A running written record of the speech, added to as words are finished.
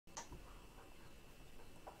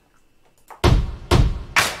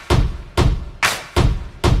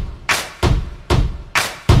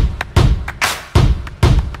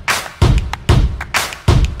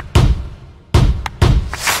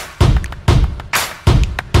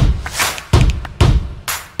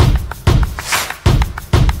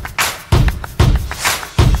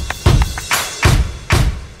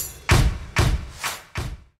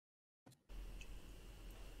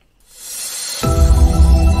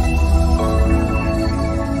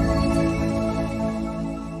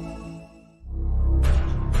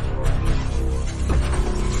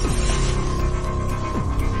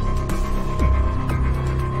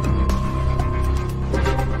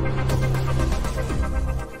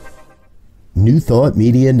New Thought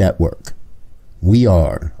Media Network. We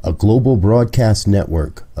are a global broadcast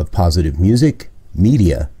network of positive music,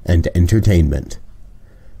 media, and entertainment,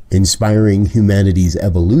 inspiring humanity's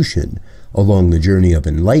evolution along the journey of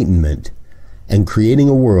enlightenment and creating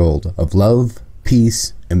a world of love,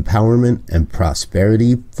 peace, empowerment, and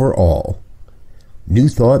prosperity for all. New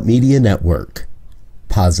Thought Media Network.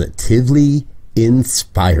 Positively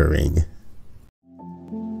inspiring.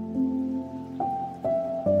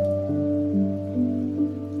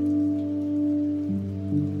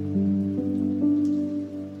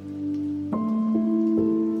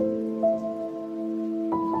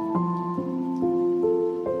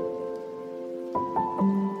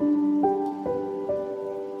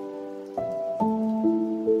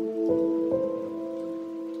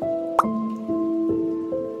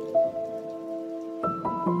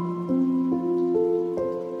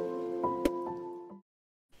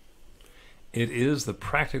 It is the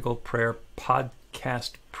Practical Prayer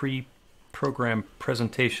Podcast pre-program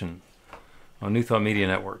presentation on New Thought Media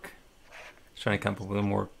Network. Trying to come up with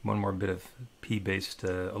one more bit of P-based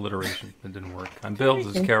alliteration. It didn't work. I'm Bill.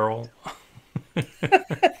 This is Carol.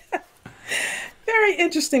 Very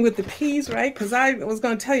interesting with the P's, right? Because I was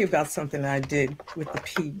going to tell you about something I did with the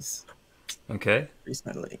P's. Okay.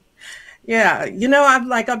 Recently. Yeah,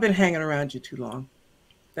 I've been hanging around you too long.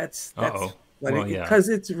 That's Uh-oh. what Well, it, yeah. because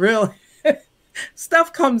it's real.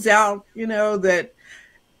 Stuff comes out, that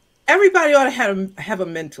everybody ought to have a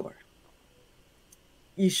mentor.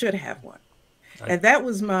 You should have one. And that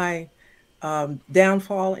was my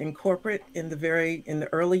downfall in corporate in the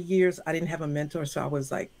early years. I didn't have a mentor, so I was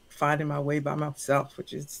like finding my way by myself,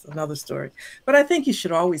 which is another story. But I think you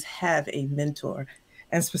should always have a mentor.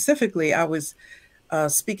 And specifically, I was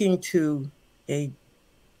speaking to a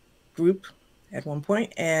group at one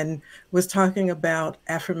point and was talking about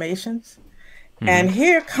affirmations. And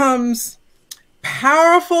here comes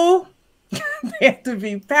powerful, they have to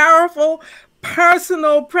be powerful,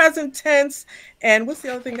 personal, present tense. And what's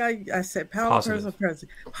the other thing I said? Powerful, Positive. personal,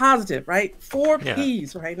 present. Positive, right? 4 Yeah.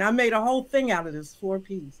 P's, right? And I made a whole thing out of this 4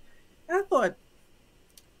 P's. And I thought,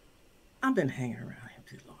 I've been hanging around him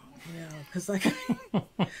too long, because like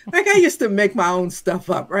I used to make my own stuff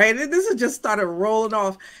up, right? And this has just started rolling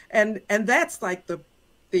off. And that's like the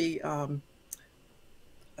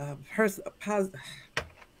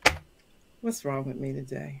what's wrong with me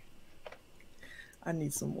today? I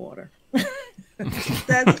need some water.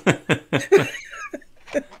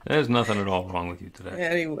 There's nothing at all wrong with you today.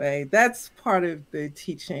 Anyway, that's part of the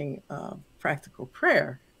teaching practical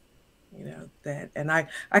prayer. And I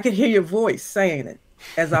could hear your voice saying it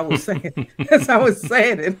as I was saying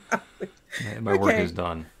it. My work is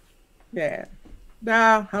done. Yeah.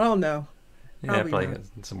 No, I don't know. Yeah, I probably got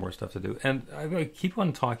some more stuff to do. And I keep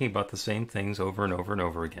on talking about the same things over and over and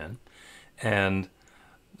over again. And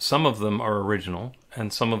some of them are original,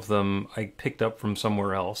 and some of them I picked up from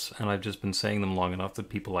somewhere else, and I've just been saying them long enough that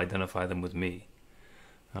people identify them with me.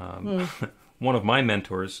 One of my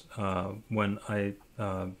mentors, when I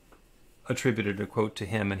attributed a quote to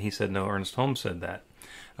him, and he said, no, Ernest Holmes said that,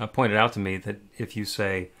 pointed out to me that if you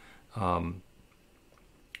say...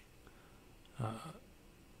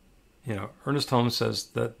 Ernest Holmes says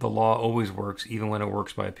that the law always works even when it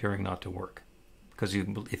works by appearing not to work. Because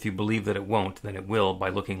if you believe that it won't, then it will by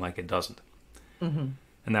looking like it doesn't. And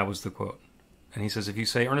that was the quote. And he says, if you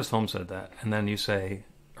say Ernest Holmes said that, and then you say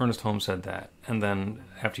Ernest Holmes said that, and then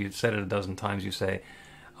after you've said it a dozen times, you say,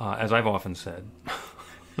 as I've often said.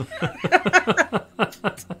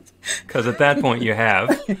 Because at that point you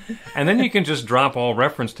have. And then you can just drop all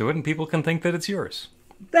reference to it and people can think that it's yours.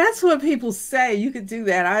 That's what people say. You could do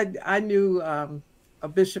that. I knew a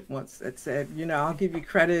bishop once that said, I'll give you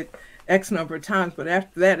credit X number of times, but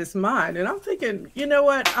after that, it's mine. And I'm thinking, you know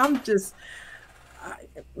what?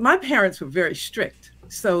 My parents were very strict.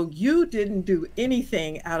 So you didn't do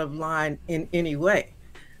anything out of line in any way.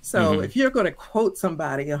 So if you're going to quote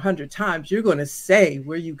somebody 100 times, you're going to say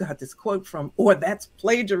where you got this quote from, or that's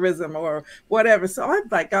plagiarism or whatever. So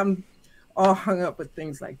I'm all hung up with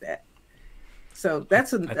things like that. So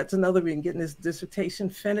that's another reason getting this dissertation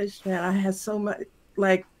finished. Man, I had so much,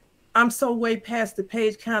 I'm so way past the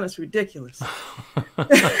page count. It's ridiculous.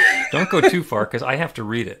 Don't go too far because I have to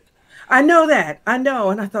read it. I know that. I know.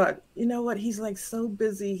 And I thought, you know what? He's like so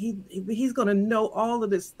busy. He's going to know all of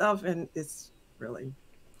this stuff. And it's really.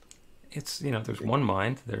 It's, there's one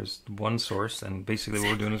mind, there's one source. And basically what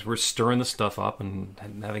we're doing is we're stirring the stuff up and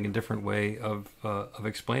having a different way of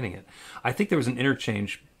explaining it. I think there was an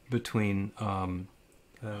interchange between Henny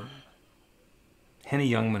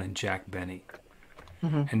Youngman and Jack Benny.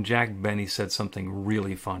 And Jack Benny said something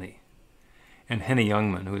really funny. And Henny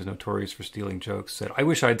Youngman, who is notorious for stealing jokes, said, "I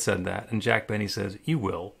wish I'd said that." And Jack Benny says, "You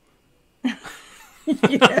will."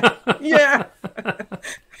 Yeah, yeah.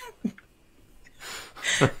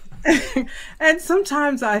 And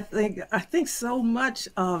sometimes I think so much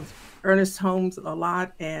of Ernest Holmes a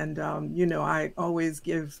lot, and I always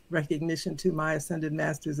give recognition to my ascended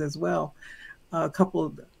masters as well. A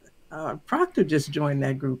couple, Proctor just joined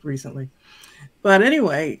that group recently, but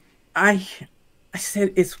anyway, I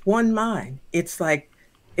said it's one mind. It's like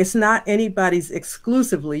it's not anybody's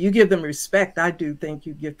exclusively. You give them respect. I do think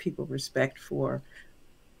you give people respect for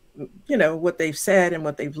what they've said and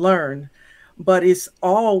what they've learned, but it's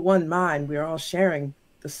all one mind. We're all sharing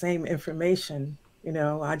the same information.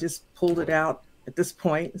 I just pulled it out at this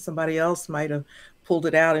point. Somebody else might have pulled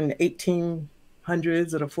it out in the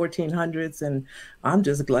 1800s or the 1400s, and I'm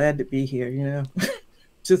just glad to be here,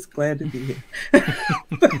 just glad to be here.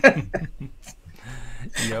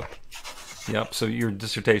 Yep. So your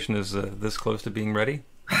dissertation is this close to being ready?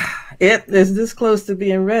 It is this close to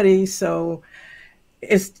being ready. So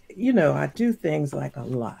it's, I do things like a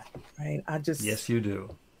lot, right? Yes, you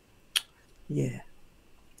do. Yeah.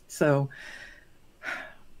 So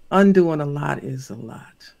undoing a lot is a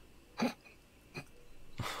lot.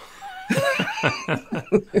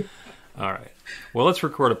 All right. Well, let's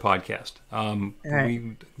record a podcast.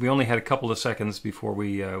 Right. We only had a couple of seconds before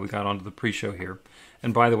we got onto the pre-show here.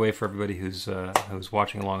 And by the way, for everybody who's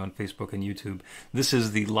watching along on Facebook and YouTube, this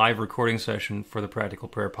is the live recording session for the Practical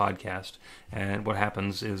Prayer podcast. And what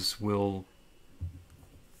happens is we'll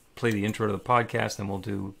play the intro to the podcast, and we'll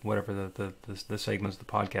do whatever the segments of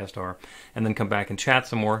the podcast are, and then come back and chat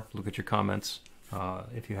some more, look at your comments,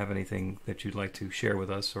 if you have anything that you'd like to share with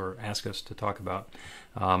us or ask us to talk about,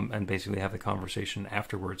 and basically have the conversation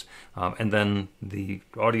afterwards. And then the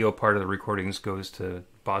audio part of the recordings goes to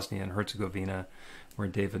Bosnia and Herzegovina, where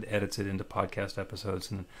David edits it into podcast episodes,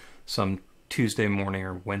 and some Tuesday morning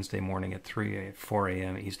or Wednesday morning at 4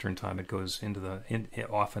 a.m. Eastern time, it goes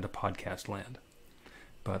off into podcast land.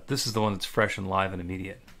 But this is the one that's fresh and live and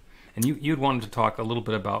immediate. And you'd wanted to talk a little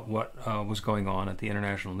bit about what was going on at the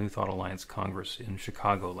International New Thought Alliance Congress in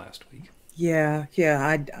Chicago last week. Yeah.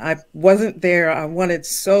 I wasn't there. I wanted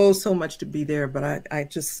so much to be there, but I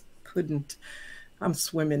just couldn't. I'm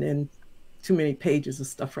swimming in too many pages of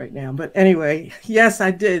stuff right now. But anyway, yes, I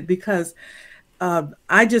did, because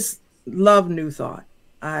I just love New Thought.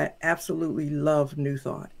 I absolutely love New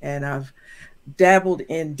Thought. And I've dabbled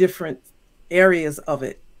in different areas of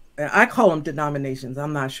it. I call them denominations.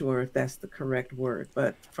 I'm not sure if that's the correct word,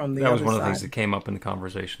 but from the other side. That was one of the things that came up in the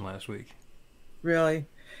conversation last week. Really?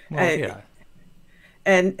 Well, yeah.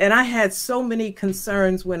 And I had so many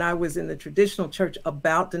concerns when I was in the traditional church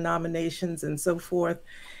about denominations and so forth.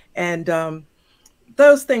 And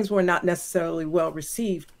those things were not necessarily well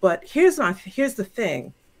received. But here's the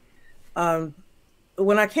thing.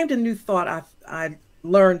 When I came to New Thought, I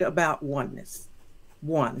learned about oneness.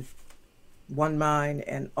 One mind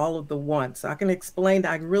and all of the one. So I can explain,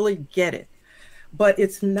 I really get it. But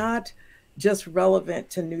it's not just relevant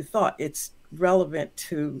to New Thought. It's relevant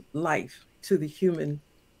to life, to the human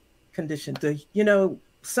condition.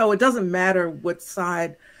 So it doesn't matter what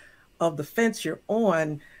side of the fence you're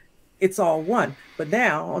on, it's all one. But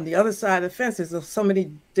now on the other side of the fence, there's so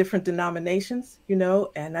many different denominations,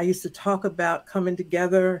 and I used to talk about coming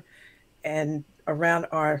together and around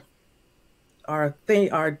our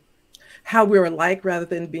how we were alike rather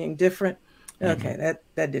than being different. Okay, that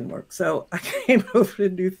didn't work. So I came over to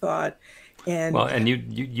New Thought, and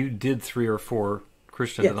you did 3 or 4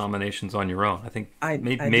 Christian denominations on your own. I think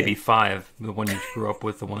maybe 5. The one you grew up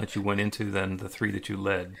with, the one that you went into, then the 3 that you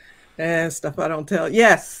led. And stuff I don't tell.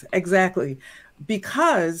 Yes, exactly.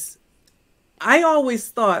 Because I always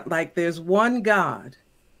thought like there's one God,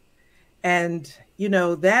 and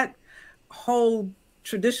that whole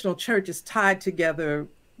traditional church is tied together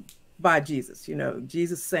by Jesus.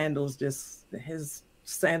 Jesus' sandals, just his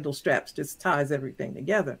sandal straps just ties everything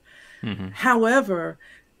together. Mm-hmm. However,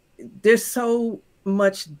 there's so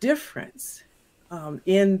much difference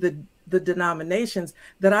in the denominations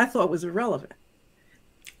that I thought was irrelevant.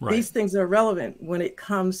 Right. These things are relevant when it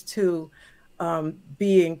comes to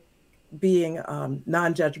being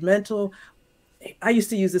non-judgmental. I used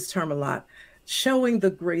to use this term a lot, showing the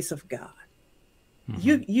grace of God.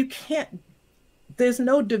 Mm-hmm. You can't, there's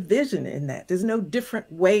no division in that. There's no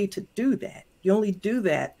different way to do that. You only do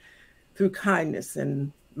that through kindness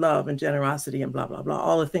and love and generosity and blah, blah, blah,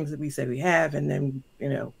 all the things that we say we have, and then,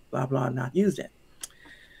 blah, blah, not used it.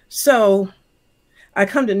 So I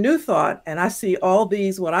come to New Thought and I see all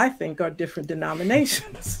these, what I think are different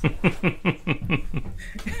denominations.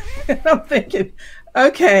 And I'm thinking,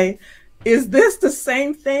 okay, is this the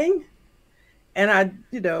same thing? And I,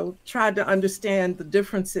 tried to understand the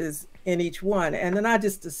differences in each one. And then I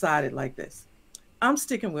just decided like this. I'm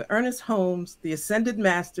sticking with Ernest Holmes, the Ascended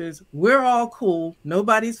Masters. We're all cool.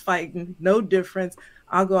 Nobody's fighting. No difference.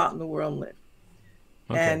 I'll go out in the world and live.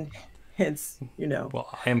 Okay. And hence,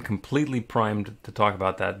 Well, I am completely primed to talk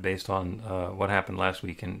about that based on what happened last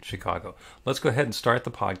week in Chicago. Let's go ahead and start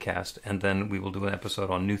the podcast, and then we will do an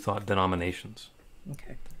episode on New Thought denominations.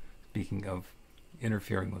 Okay. Speaking of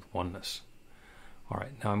interfering with oneness. All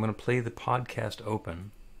right, now I'm going to play the podcast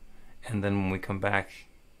open, and then when we come back,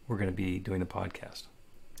 we're going to be doing the podcast.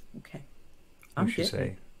 Okay. We should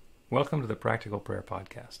say, welcome to the Practical Prayer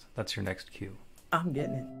Podcast. That's your next cue. I'm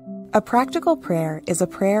getting it. A practical prayer is a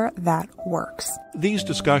prayer that works. These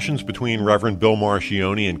discussions between Reverend Bill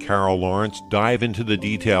Marchiony and Carol Lawrence dive into the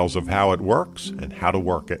details of how it works and how to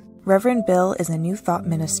work it. Reverend Bill is a New Thought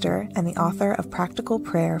minister and the author of Practical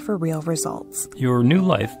Prayer for Real Results. Your new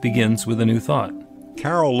life begins with a new thought.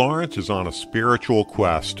 Carol Lawrence is on a spiritual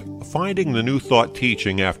quest, finding the New Thought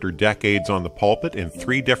teaching after decades on the pulpit in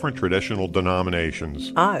 3 different traditional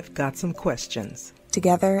denominations. I've got some questions.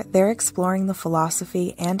 Together, they're exploring the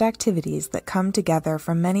philosophy and activities that come together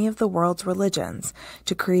from many of the world's religions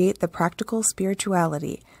to create the practical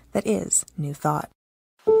spirituality that is New Thought.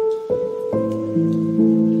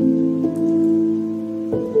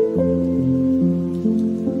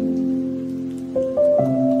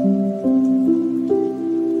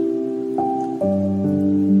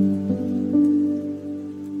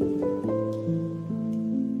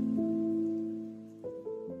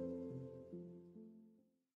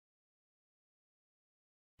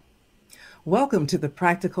 Welcome to the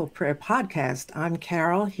Practical Prayer Podcast. I'm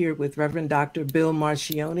Carol, here with Reverend Dr. Bill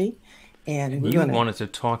Marchiony. And you wanted to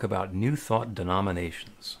talk about New Thought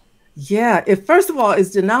denominations. Yeah. First of all,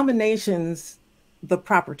 is denominations the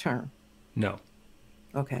proper term? No.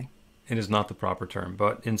 Okay. It is not the proper term.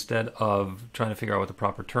 But instead of trying to figure out what the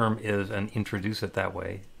proper term is and introduce it that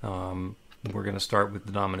way, we're going to start with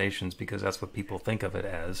denominations because that's what people think of it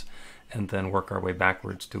as, and then work our way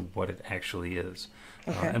backwards to what it actually is.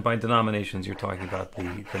 Okay. And by denominations, you're talking about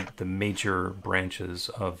the major branches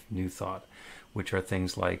of New Thought, which are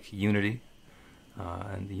things like unity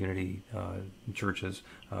and the unity churches,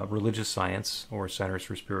 religious science or centers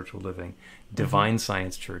for spiritual living, divine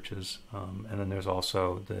science churches, and then there's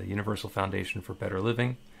also the Universal Foundation for Better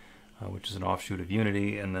Living, which is an offshoot of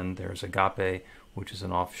unity, and then there's Agape, which is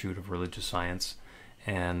an offshoot of religious science.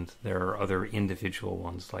 And there are other individual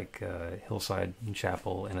ones like Hillside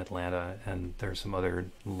Chapel in Atlanta, and there are some other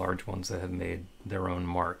large ones that have made their own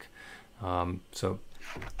mark. So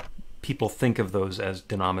people think of those as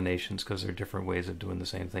denominations because they're different ways of doing the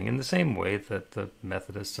same thing, in the same way that the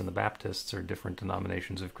Methodists and the Baptists are different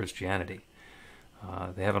denominations of Christianity.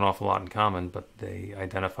 They have an awful lot in common, but they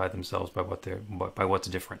identify themselves by what's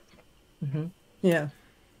different. Mm-hmm. Yeah.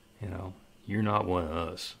 You're not one of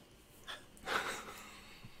us.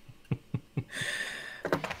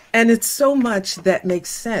 And it's so much that makes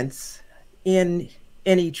sense in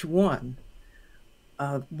each one.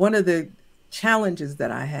 One of the challenges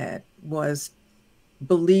that I had was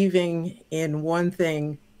believing in one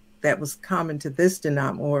thing that was common to this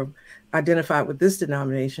denomination or identified with this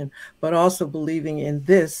denomination, but also believing in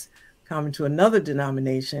this common to another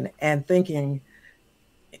denomination and thinking,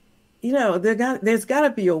 there's got to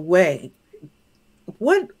be a way.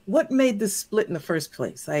 What made this split in the first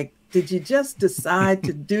place? Like, did you just decide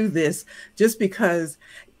to do this just because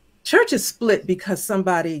churches split because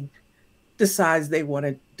somebody decides they want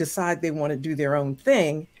to do their own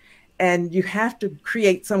thing, and you have to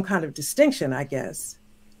create some kind of distinction, I guess,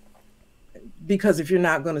 because if you're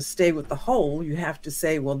not going to stay with the whole, you have to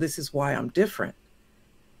say, well, this is why I'm different.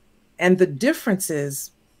 And the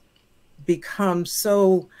differences become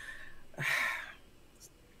so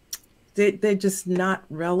they're just not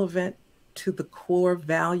relevant to the core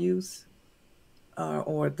values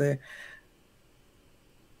or the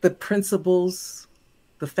principles,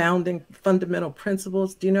 the fundamental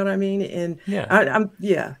principles. Do you know what I mean? And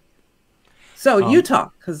yeah. So you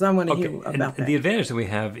talk, because I want to hear about that. The advantage that we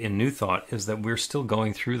have in New Thought is that we're still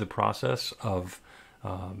going through the process of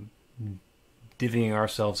divvying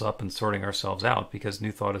ourselves up and sorting ourselves out, because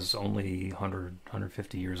New Thought is only 100,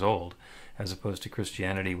 150 years old, as opposed to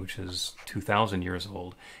Christianity, which is 2,000 years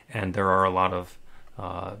old. And there are a lot of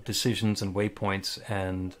decisions and waypoints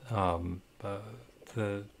and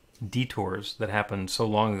the detours that happened so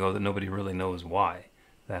long ago that nobody really knows why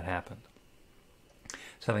that happened. I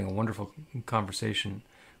was having a wonderful conversation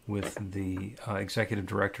with the executive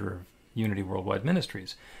director of Unity Worldwide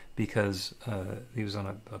Ministries, because he was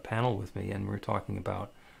on a panel with me, and we were talking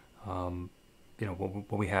about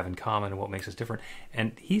what we have in common and what makes us different.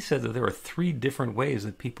 And he said that there are 3 different ways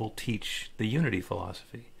that people teach the unity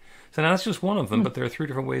philosophy. So now that's just one of them, but there are 3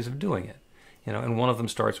 different ways of doing it. And one of them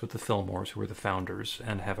starts with the Fillmores, who are the founders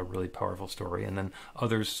and have a really powerful story. And then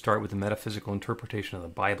others start with the metaphysical interpretation of the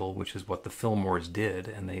Bible, which is what the Fillmores did,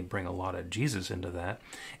 and they bring a lot of Jesus into that.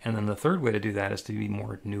 And then the third way to do that is to be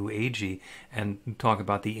more New Agey and talk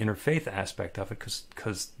about the interfaith aspect of it,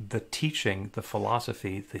 because the teaching, the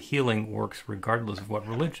philosophy, the healing works regardless of what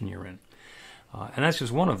religion you're in. And that's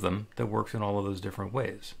just one of them that works in all of those different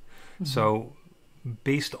ways. Mm-hmm. So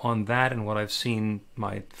based on that and what I've seen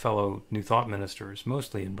my fellow New Thought ministers,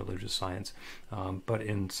 mostly in religious science, but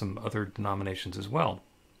in some other denominations as well,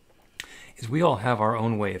 is we all have our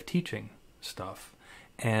own way of teaching stuff.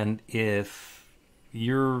 And if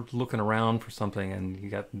you're looking around for something and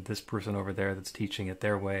you got this person over there that's teaching it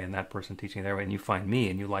their way and that person teaching it their way, and you find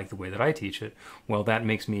me and you like the way that I teach it, well, that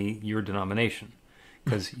makes me your denomination,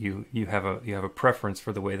 because you have a preference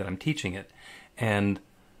for the way that I'm teaching it. And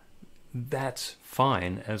that's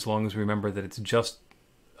fine, as long as we remember that it's just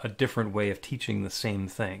a different way of teaching the same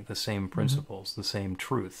thing, the same principles, the same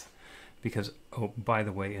truth. Because, oh, by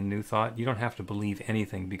the way, in New Thought, you don't have to believe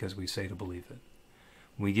anything because we say to believe it.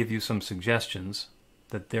 We give you some suggestions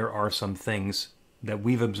that there are some things that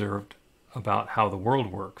we've observed about how the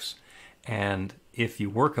world works, and if you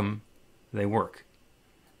work them, they work.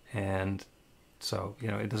 And so,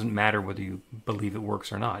 it doesn't matter whether you believe it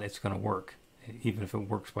works or not, it's going to work, even if it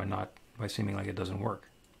works by seeming like it doesn't work.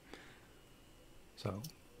 So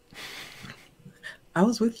I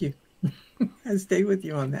was with you. I stay with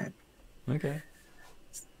you on that. Okay.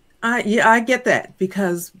 I get that,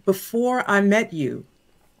 because before I met you,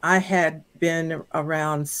 I had been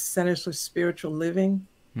around Centers for Spiritual Living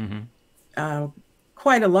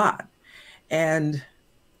quite a lot, and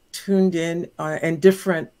tuned in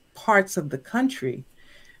different parts of the country,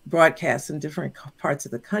 broadcasts in different parts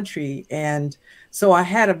of the country. And so I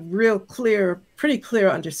had a pretty clear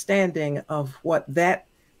understanding of what that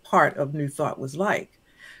part of New Thought was like.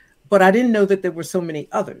 But I didn't know that there were so many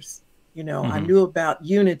others. I knew about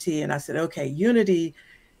unity, and I said, okay, unity,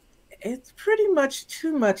 it's pretty much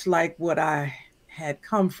too much like what I had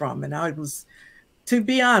come from. And I was, to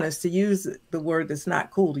be honest, to use the word that's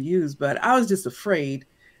not cool to use, but I was just afraid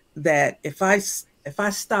that if I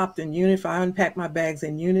stopped in unity, if I unpacked my bags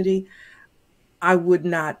in unity, I would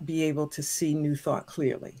not be able to see New Thought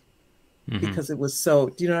clearly, because it was so,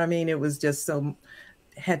 do you know what I mean? It was just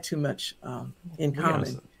had too much in common.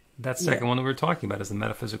 Yes, that second one that we were talking about is the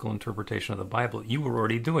metaphysical interpretation of the Bible. You were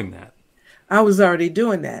already doing that. I was already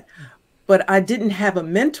doing that, but I didn't have a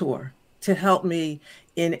mentor to help me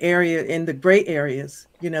in the gray areas,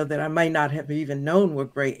 that I might not have even known were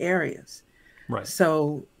gray areas. Right.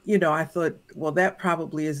 So, I thought, well, that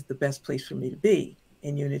probably is the best place for me to be,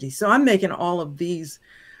 in unity. So I'm making all of these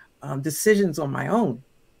decisions on my own.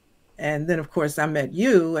 And then, of course, I met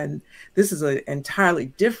you, and this is an entirely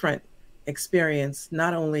different experience,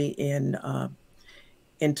 not only in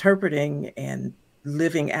interpreting and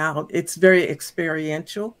living out. It's very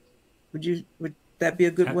experiential. Would that be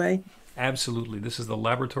a good way? Absolutely. This is the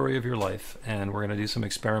laboratory of your life, and we're going to do some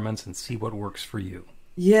experiments and see what works for you.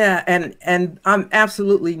 Yeah, and I'm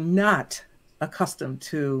absolutely not accustomed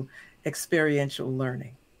to experiential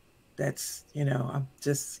learning. That's, I'm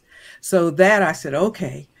just, so that I said,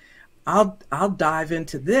 okay, I'll dive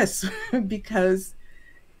into this, because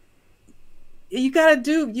you got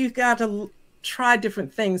to try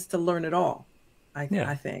different things to learn it all. I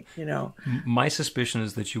think, My suspicion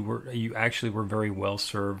is that you actually were very well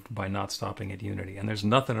served by not stopping at unity. And there's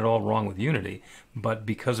nothing at all wrong with unity, but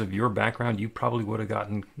because of your background, you probably would have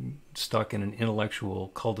gotten stuck in an intellectual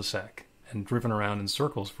cul-de-sac and driven around in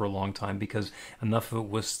circles for a long time, because enough of it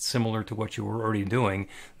was similar to what you were already doing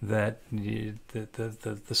that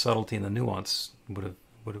the subtlety and the nuance would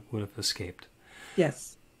have escaped.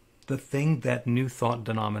 Yes. The thing that New Thought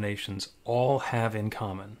denominations all have in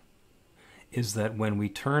common is that when we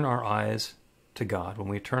turn our eyes to God, when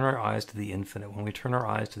we turn our eyes to the infinite, when we turn our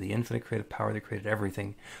eyes to the infinite creative power that created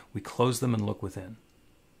everything, we close them and look within.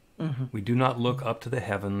 We do not look up to the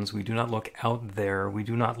heavens. We do not look out there. We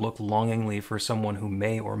do not look longingly for someone who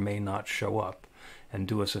may or may not show up and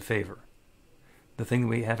do us a favor. The thing that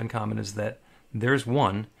we have in common is that there's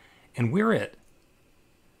one, and we're it.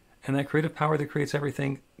 And that creative power that creates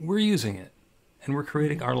everything, we're using it. And we're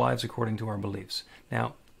creating our lives according to our beliefs.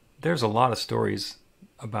 Now, there's a lot of stories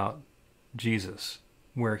about Jesus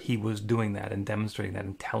where he was doing that and demonstrating that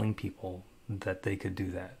and telling people that they could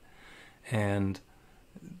do that. And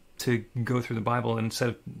to go through the Bible, and instead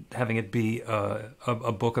of having it be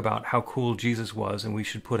a book about how cool Jesus was and we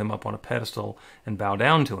should put him up on a pedestal and bow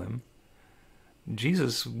down to him,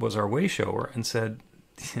 Jesus was our way shower and said,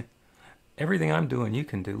 everything I'm doing you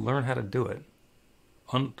can do. Learn how to do it.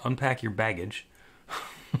 Unpack your baggage,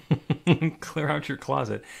 clear out your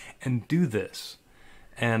closet, and do this.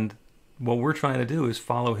 And what we're trying to do is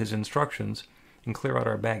follow his instructions and clear out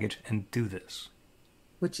our baggage and do this.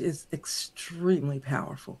 Which is extremely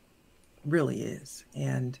powerful, really is.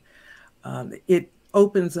 And it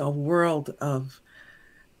opens a world of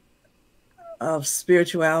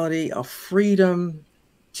spirituality, of freedom,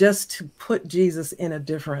 just to put Jesus in a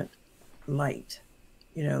different light,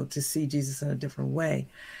 to see Jesus in a different way.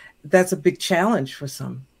 That's a big challenge for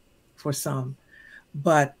some.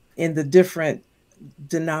 But in the different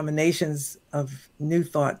denominations of New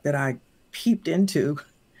Thought that I peeped into,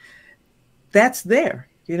 that's there.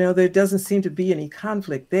 There doesn't seem to be any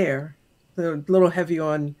conflict there. They're a little heavy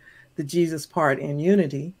on the Jesus part in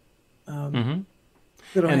Unity.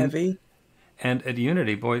 Heavy. And at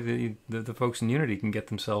Unity, boy, the folks in Unity can get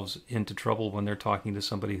themselves into trouble when they're talking to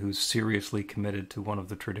somebody who's seriously committed to one of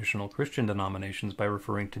the traditional Christian denominations by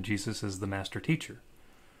referring to Jesus as the master teacher.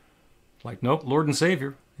 Like, nope, Lord and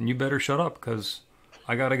Savior, and you better shut up because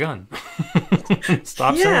I got a gun.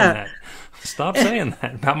 Stop saying that. Stop saying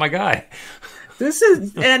that about my guy. I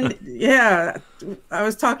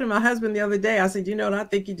was talking to my husband the other day. I said, I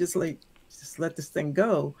think you just let this thing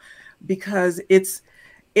go, because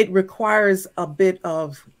it requires a bit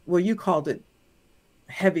of, well, you called it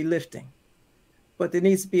heavy lifting, but there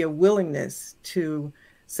needs to be a willingness to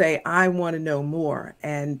say, I want to know more,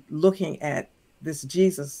 and looking at this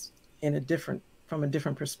Jesus from a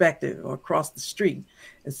different perspective, or across the street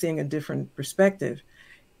and seeing a different perspective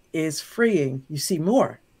is freeing. You see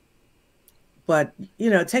more. But,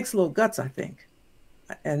 it takes a little guts, I think.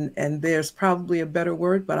 And there's probably a better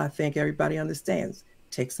word, but I think everybody understands.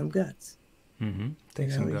 Take some guts. Mm-hmm.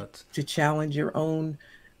 Take some guts. To challenge your own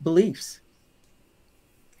beliefs.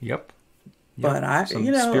 Yep. But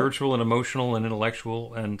spiritual and emotional and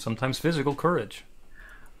intellectual and sometimes physical courage.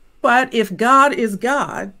 But if God is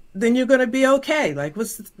God, then you're going to be okay. Like,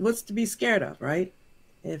 what's to be scared of, right?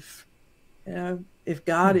 If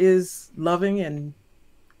God is loving and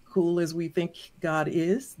cool as we think God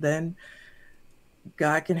is, then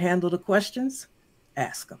God can handle the questions.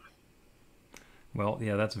 Ask him. Well,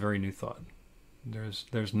 yeah, that's a very New Thought.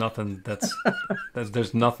 There's nothing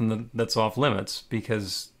there's nothing that's off limits,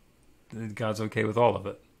 because God's okay with all of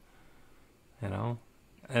it.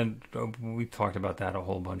 And we've talked about that a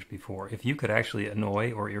whole bunch before. If you could actually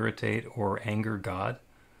annoy or irritate or anger God,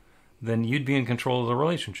 then you'd be in control of the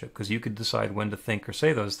relationship, because you could decide when to think or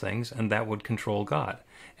say those things, and that would control God.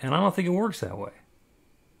 And I don't think it works that way.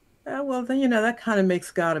 Well, then, that kind of makes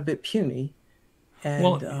God a bit puny. And,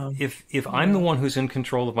 well, if I'm the one who's in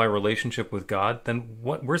control of my relationship with God, then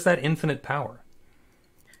where's that infinite power?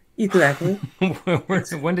 Exactly.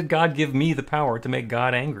 When did God give me the power to make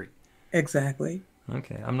God angry? Exactly.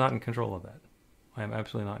 Okay, I'm not in control of that. I'm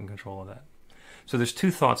absolutely not in control of that. So there's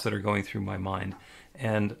two thoughts that are going through my mind,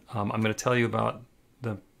 and I'm going to tell you about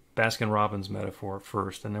the Baskin-Robbins metaphor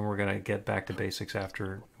first, and then we're going to get back to basics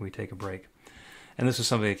after we take a break. And this is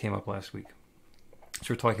something that came up last week.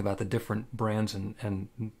 So we're talking about the different brands and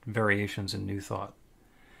variations in New Thought.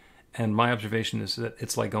 And my observation is that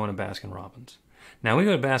it's like going to Baskin-Robbins. Now, when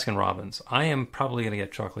we go to Baskin-Robbins, I am probably going to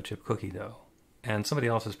get chocolate chip cookie dough, and somebody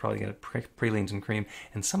else is probably going to get pralines and cream,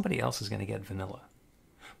 and somebody else is going to get vanilla.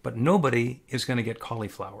 But nobody is going to get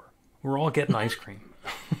cauliflower. We're all getting ice cream.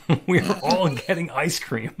 We're all getting ice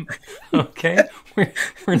cream. Okay? We're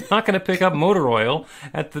not going to pick up motor oil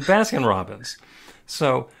at the Baskin-Robbins.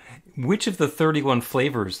 So, which of the 31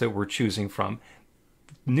 flavors that we're choosing from,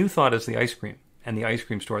 New Thought is the ice cream and the ice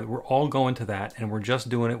cream store. We're all going to that, and we're just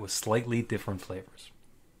doing it with slightly different flavors.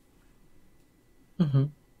 Mm-hmm.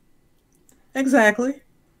 Exactly.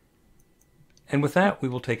 And with that, we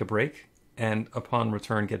will take a break, and upon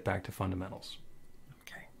return, get back to fundamentals.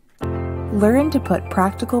 Learn to put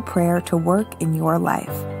practical prayer to work in your life.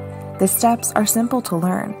 The steps are simple to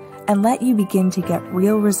learn and let you begin to get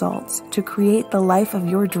real results to create the life of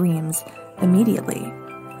your dreams immediately.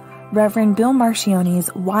 Reverend Bill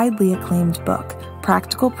Marchiony's widely acclaimed book,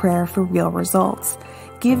 Practical Prayer for Real Results,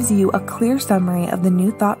 gives you a clear summary of the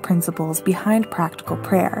New Thought principles behind practical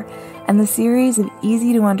prayer and the series of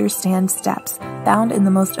easy-to-understand steps found in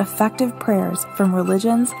the most effective prayers from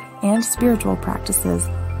religions and spiritual practices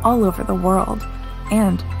all over the world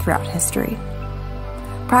and throughout history.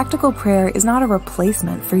 Practical prayer is not a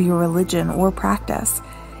replacement for your religion or practice.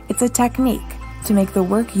 It's a technique to make the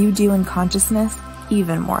work you do in consciousness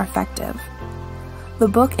even more effective. The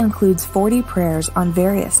book includes 40 prayers on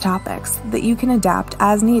various topics that you can adapt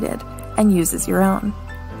as needed and use as your own.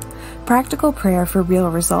 Practical Prayer for Real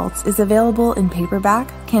Results is available in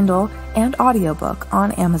paperback, Kindle, and audiobook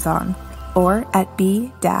on Amazon or at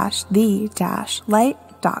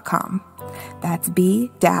b-the-light.com. That's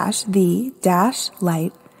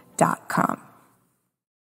b-the-light.com.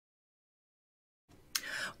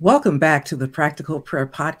 Welcome back to the Practical Prayer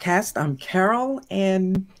Podcast. I'm Carol,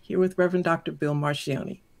 and here with Reverend Dr. Bill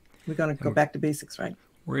Marchiony. We're going to go back to basics, right?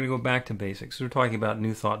 We're going to go back to basics. We're talking about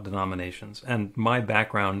New Thought denominations. And my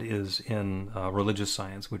background is in religious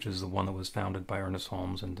science, which is the one that was founded by Ernest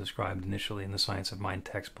Holmes and described initially in the Science of Mind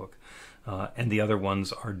textbook. And the other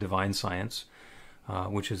ones are divine science,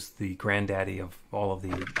 which is the granddaddy of all of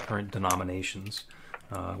the current denominations.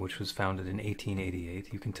 Which was founded in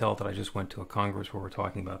 1888. You can tell that I just went to a congress where we're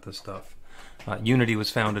talking about this stuff. Unity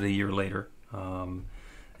was founded a year later.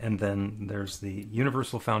 And then there's the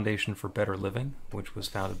Universal Foundation for Better Living, which was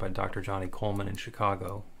founded by Dr. Johnny Coleman in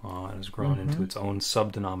Chicago and has grown into its own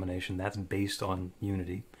sub-denomination. That's based on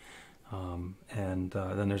unity. And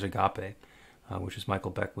then there's Agape, which is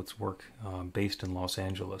Michael Beckwith's work based in Los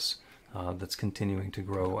Angeles that's continuing to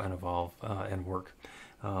grow and evolve and work.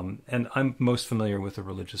 And I'm most familiar with the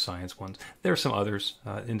religious science ones. There are some others,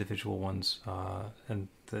 individual ones, and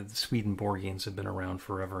the Swedenborgians have been around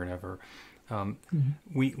forever and ever.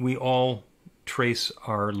 We all trace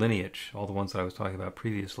our lineage, all the ones that I was talking about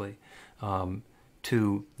previously,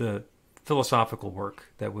 to the philosophical work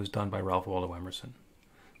that was done by Ralph Waldo Emerson.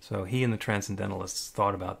 So he and the Transcendentalists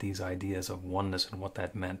thought about these ideas of oneness and what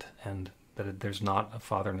that meant, and that there's not a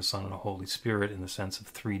Father and a Son and a Holy Spirit in the sense of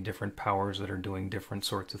three different powers that are doing different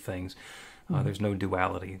sorts of things. There's no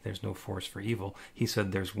duality. There's no force for evil. He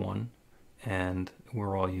said there's one, and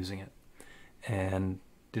we're all using it. And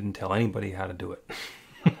didn't tell anybody how to do it.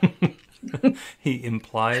 He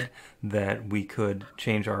implied that we could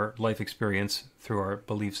change our life experience through our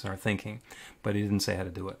beliefs and our thinking, but he didn't say how to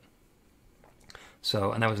do it.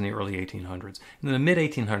 So, and that was in the early 1800s. And in the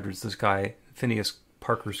mid-1800s, this guy, Phineas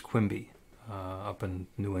Parkhurst Quimby, up in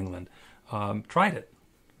New England, tried it.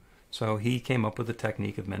 So he came up with a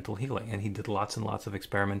technique of mental healing, and he did lots and lots of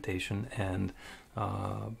experimentation and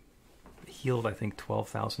healed, I think,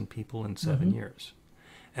 12,000 people in 7 years.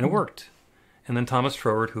 And it worked. And then Thomas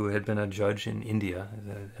Troward, who had been a judge in India,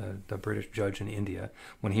 the British judge in India,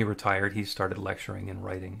 when he retired, he started lecturing and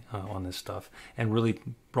writing on this stuff and really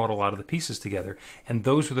brought a lot of the pieces together. And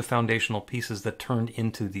those were the foundational pieces that turned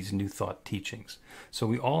into these New Thought teachings. So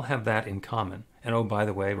we all have that in common. And oh, by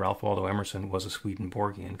the way, Ralph Waldo Emerson was a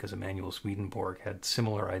Swedenborgian because Emanuel Swedenborg had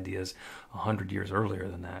similar ideas 100 years earlier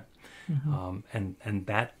than that. And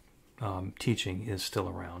that teaching is still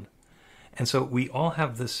around. And so we all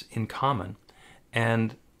have this in common.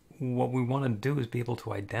 And what we want to do is be able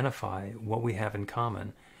to identify what we have in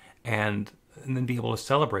common and then be able to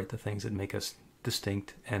celebrate the things that make us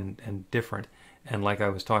distinct and different. And like I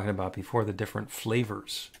was talking about before, the different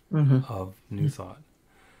flavors of New Thought.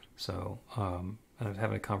 So I was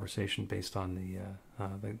having a conversation based on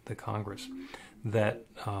the Congress that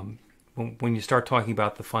when you start talking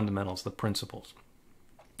about the fundamentals, the principles,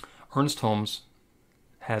 Ernest Holmes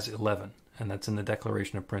has 11. And that's in the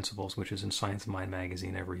Declaration of Principles, which is in Science of Mind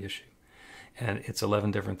magazine every issue. And it's 11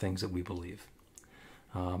 different things that we believe.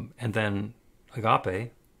 And then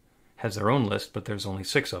Agape has their own list, but there's only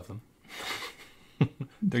 6 of them.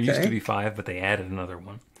 There used to be 5, but they added another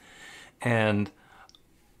one. And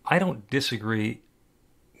I don't disagree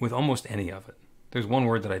with almost any of it. There's one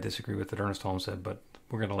word that I disagree with that Ernest Holmes said, but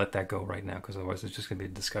we're going to let that go right now because otherwise it's just going to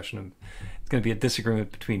be a discussion it's going to be a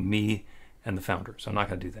disagreement between me and the founder. So I'm not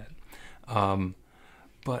going to do that.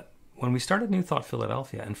 But when we started New Thought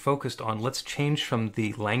Philadelphia and focused on let's change from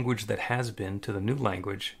the language that has been to the new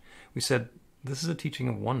language, we said this is a teaching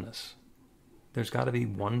of oneness. There's got to be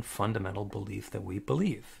one fundamental belief that we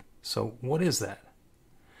believe. So what is that?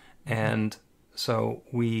 And so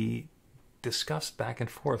we discussed back and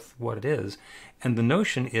forth what it is. And the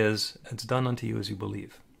notion is it's done unto you as you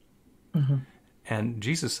believe. And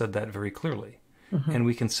Jesus said that very clearly. And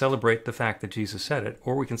we can celebrate the fact that Jesus said it,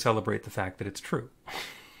 or we can celebrate the fact that it's true.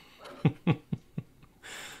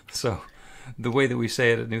 So the way that we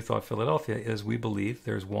say it at New Thought Philadelphia is we believe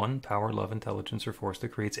there's one power, love, intelligence, or force that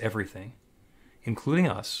creates everything, including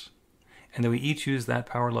us, and that we each use that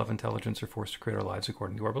power, love, intelligence, or force to create our lives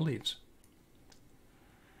according to our beliefs.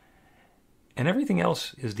 And everything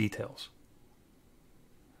else is details.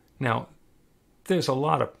 Now, there's a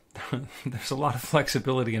lot of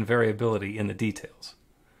flexibility and variability in the details.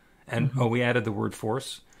 And we added the word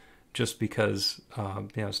force just because,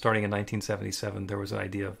 starting in 1977, there was an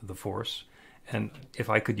idea of the Force. And if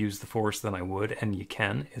I could use the Force, then I would, and you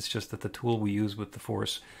can. It's just that the tool we use with the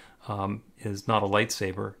Force is not a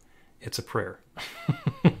lightsaber, it's a prayer.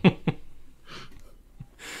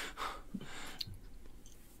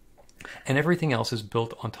 And everything else is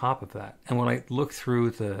built on top of that. And when I look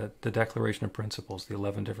through the Declaration of Principles, the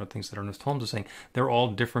 11 different things that Ernest Holmes is saying, they're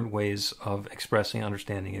all different ways of expressing,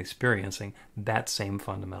 understanding, and experiencing that same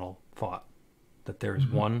fundamental thought. That there is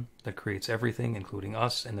one that creates everything, including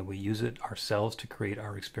us, and that we use it ourselves to create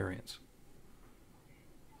our experience.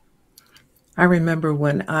 I remember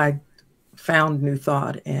when I found New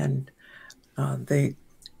Thought and the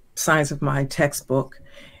Science of Mind textbook,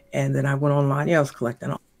 and then I went online. I was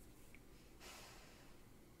collecting all,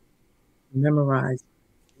 memorize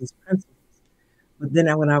these principles. But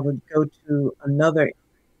then when I would go to another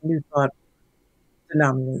New Thought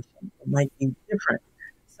denomination, it might be different.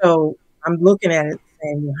 So I'm looking at it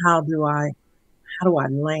saying, well, how do I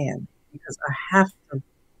land? Because I have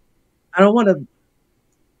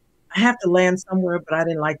to land somewhere, but I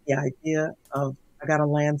didn't like the idea of I got to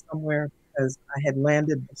land somewhere because I had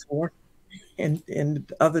landed before in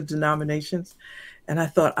other denominations. And I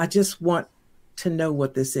thought, I just want to know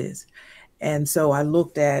what this is. And so I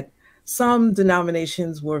looked at some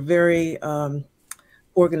denominations were very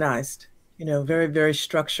organized, very, very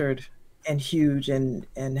structured and huge and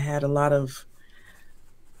had a lot of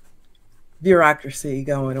bureaucracy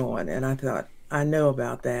going on. And I thought, I know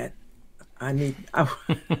about that. I'm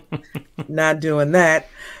not doing that.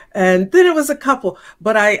 And then it was a couple,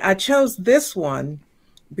 but I chose this one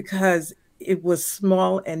because it was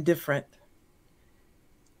small and different.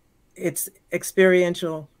 It's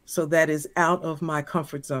experiential. So that is out of my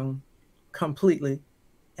comfort zone completely.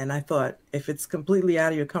 And I thought, if it's completely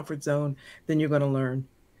out of your comfort zone, then you're going to learn.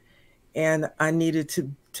 And I needed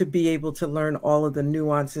to be able to learn all of the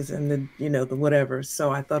nuances and the whatever.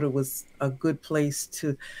 So I thought it was a good place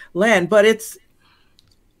to land. But it's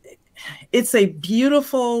a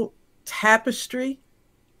beautiful tapestry.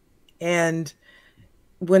 And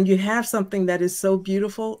when you have something that is so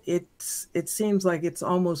beautiful, it seems like it's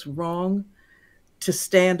almost wrong to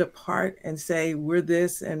stand apart and say, we're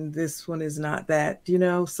this and this one is not that,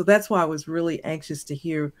 So that's why I was really anxious to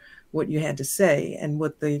hear what you had to say and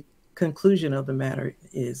what the conclusion of the matter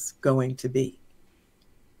is going to be.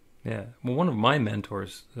 Yeah. Well, one of my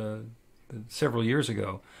mentors several years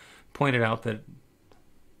ago pointed out that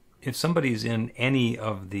if somebody's in any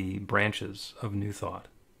of the branches of New Thought,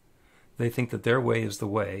 they think that their way is the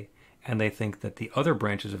way, and they think that the other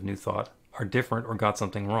branches of New Thought are different or got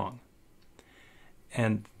something wrong.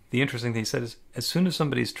 And the interesting thing he said is, as soon as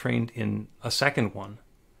somebody's trained in a second one,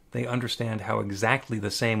 they understand how exactly the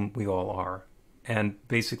same we all are. And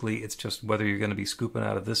basically, it's just whether you're going to be scooping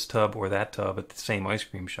out of this tub or that tub at the same ice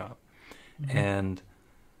cream shop. Mm-hmm. And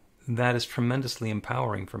that is tremendously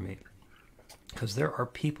empowering for me, because there are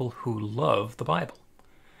people who love the Bible.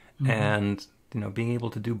 Mm-hmm. And, being able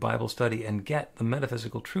to do Bible study and get the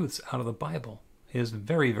metaphysical truths out of the Bible is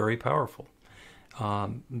very, very powerful.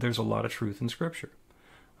 There's a lot of truth in Scripture.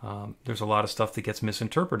 There's a lot of stuff that gets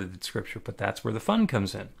misinterpreted in Scripture, but that's where the fun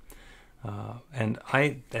comes in. And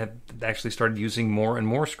I have actually started using more and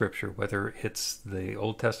more Scripture, whether it's the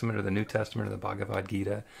Old Testament or the New Testament or the Bhagavad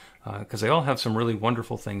Gita, because they all have some really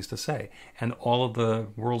wonderful things to say. And all of the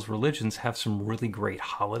world's religions have some really great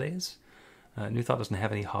holidays. New Thought doesn't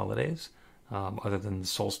have any holidays other than the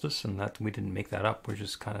solstice, and that we didn't make that up. We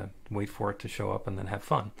just kind of wait for it to show up and then have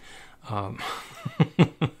fun.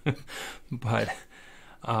 But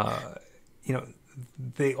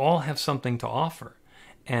they all have something to offer.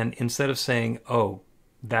 And instead of saying, oh,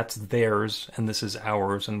 that's theirs and this is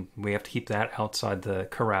ours and we have to keep that outside the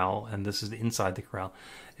corral and this is inside the corral,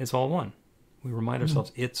 it's all one. We remind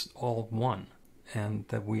ourselves it's all one, and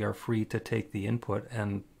that we are free to take the input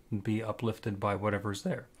and be uplifted by whatever's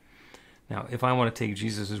there. Now, if I want to take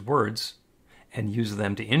Jesus' words and use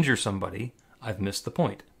them to injure somebody, I've missed the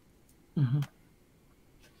point. Mm-hmm.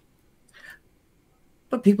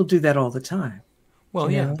 But people do that all the time. Well,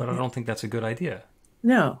 yeah, but I don't think that's a good idea.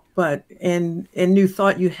 No, but in New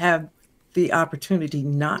Thought, you have the opportunity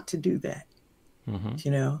not to do that.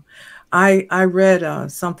 Mm-hmm. I read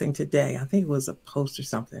something today. I think it was a post or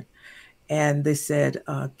something. And they said,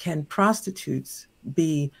 can prostitutes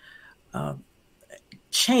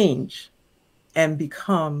change and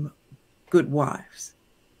become good wives?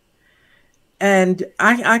 And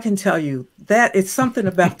I can tell you that it's something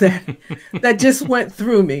about that that just went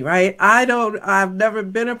through me, right? I've never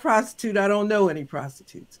been a prostitute. I don't know any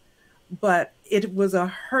prostitutes, but it was a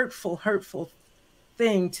hurtful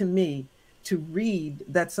thing to me to read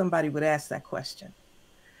that somebody would ask that question,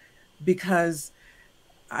 because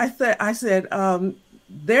I said,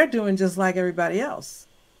 they're doing just like everybody else.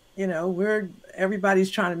 You know,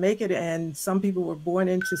 everybody's trying to make it. And some people were born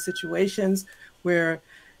into situations where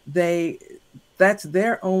that's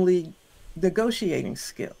their only negotiating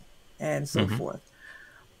skill and so forth.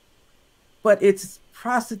 But it's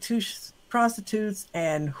prostitutes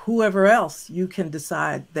and whoever else you can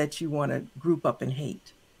decide that you want to group up and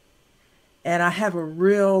hate. And I have a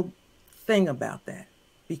real thing about that,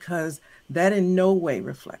 because that in no way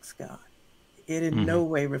reflects God. It in no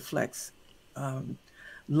way reflects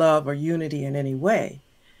love or unity in any way.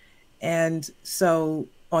 And so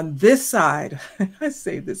on this side, I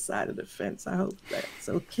say this side of the fence, I hope that's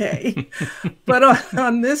okay. But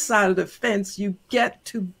on this side of the fence, you get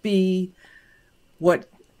to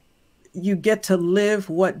live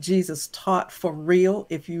what Jesus taught for real.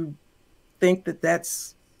 If you think that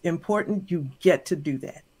that's important, you get to do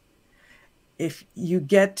that. If you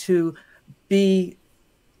get to be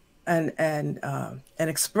an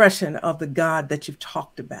expression of the God that you've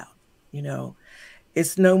talked about, you know,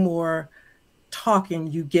 it's no more talking,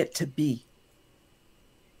 you get to be.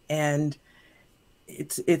 And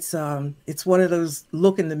it's one of those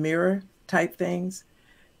look in the mirror type things.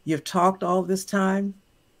 You've talked all this time.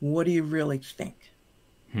 What do you really think?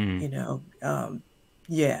 You know,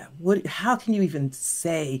 how can you even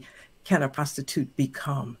say, can a prostitute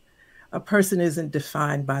become? A person isn't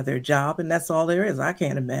defined by their job, and that's all there is. I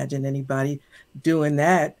can't imagine anybody doing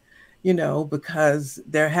that, you know, because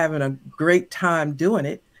they're having a great time doing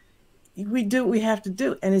it. We do what we have to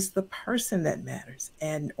do, and it's the person that matters.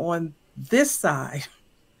 And on this side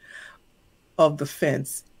of the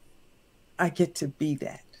fence, I get to be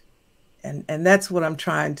that. And that's what I'm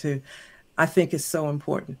trying to, I think is so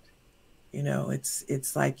important. You know,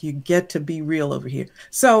 it's like you get to be real over here.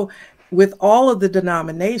 So with all of the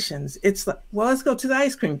denominations, it's like, well, let's go to the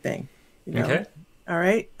ice cream thing. You know? Okay. All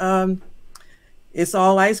right. It's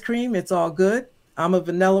all ice cream. It's all good. I'm a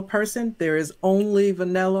vanilla person. There is only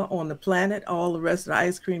vanilla on the planet. All the rest of the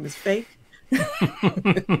ice cream is fake.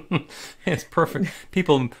 It's perfect.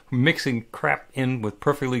 People mixing crap in with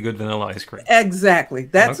perfectly good vanilla ice cream. Exactly.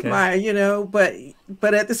 That's my, you know, but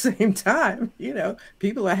at the same time, you know,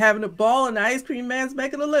 people are having a ball and the ice cream man's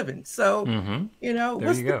making a living. So, you know,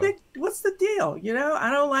 what's the deal? You know,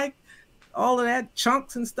 I don't like all of that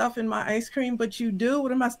chunks and stuff in my ice cream, but you do.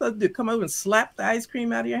 What am I supposed to do? Come over and slap the ice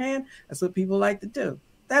cream out of your hand? That's what people like to do.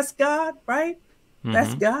 That's God, right?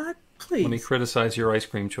 That's God. Please. Let me criticize your ice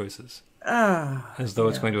cream choices. As though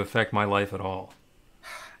it's going to affect my life at all.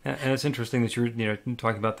 And it's interesting that you're, you know,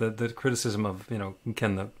 talking about the criticism of, you know,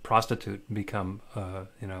 can the prostitute become,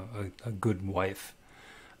 you know, a good wife?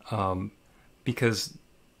 Because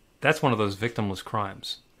that's one of those victimless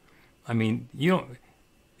crimes. I mean, you don't,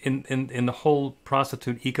 in the whole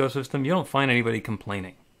prostitute ecosystem, you don't find anybody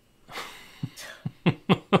complaining.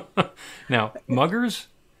 Now, muggers,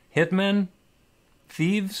 hitmen,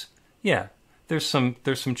 thieves, yeah. There's some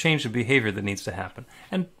change of behavior that needs to happen,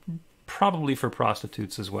 and probably for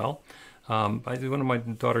prostitutes as well. One of my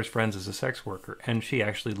daughter's friends is a sex worker, and she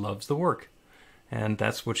actually loves the work, and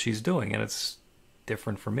that's what she's doing. And it's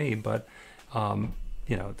different for me, but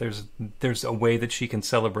you know, there's a way that she can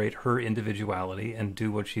celebrate her individuality and do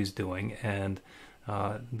what she's doing, and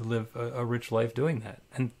live a rich life doing that,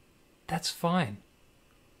 and that's fine.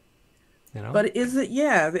 You know? But isn't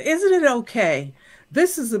it okay?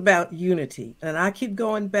 This is about unity. And I keep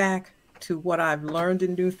going back to what I've learned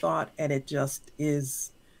in New Thought, and it just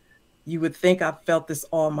is, you would think I've felt this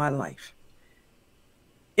all my life.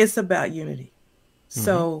 It's about unity.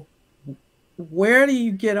 So where do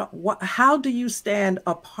you how do you stand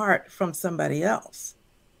apart from somebody else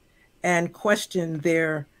and question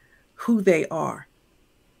who they are?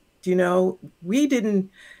 Do you know,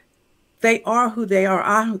 they are who they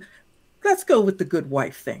are. Let's go with the good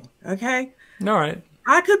wife thing, okay? All right.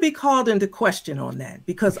 I could be called into question on that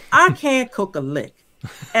because I can't cook a lick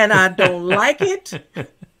and I don't like it.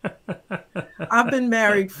 I've been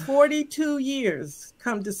married 42 years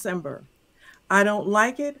come December. I don't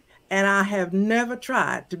like it, and I have never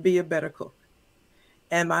tried to be a better cook.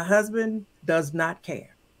 And my husband does not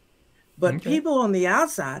care. But people on the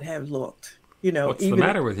outside have looked, you know. What's the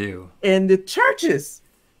matter with you? In the churches,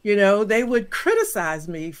 you know, they would criticize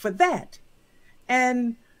me for that.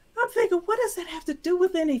 And I'm thinking, what does that have to do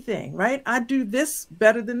with anything, right? I do this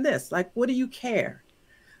better than this. Like, what do you care?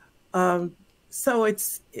 So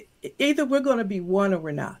it's either we're going to be one or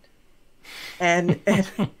we're not. And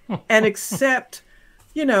accept,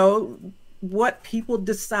 you know, what people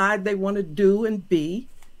decide they want to do and be.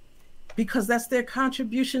 because that's their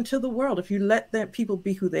contribution to the world. If you let that people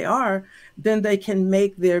be who they are, then they can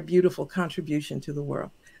make their beautiful contribution to the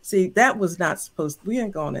world. See, that was not supposed, we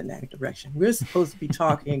ain't going in that direction. We're supposed to be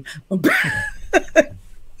talking about,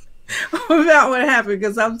 about what happened,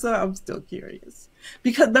 because I'm still curious.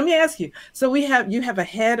 Because let me ask you, so you have a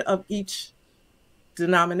head of each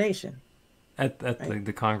denomination at right?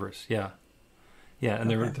 the Congress, yeah, and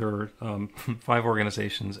there are 5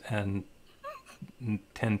 organizations and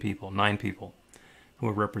 9 people who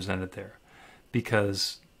are represented there,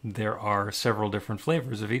 because there are several different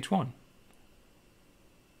flavors of each one.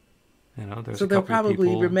 You know, there's so they'll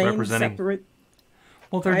probably remain separate.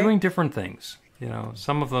 Well, they're doing different things. You know,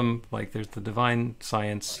 some of them, like there's the Divine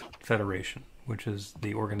Science Federation, which is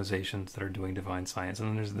the organizations that are doing divine science. And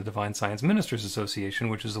then there's the Divine Science Ministers Association,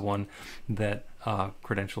 which is the one that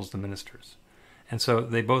credentials the ministers. And so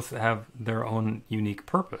they both have their own unique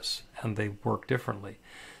purpose, and they work differently.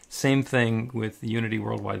 Same thing with Unity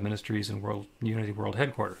Worldwide Ministries and Unity World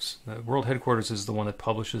Headquarters. The World Headquarters is the one that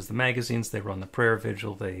publishes the magazines. They run the prayer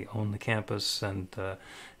vigil. They own the campus and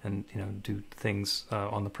do things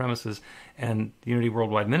on the premises. And Unity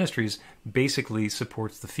Worldwide Ministries basically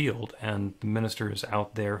supports the field and the ministers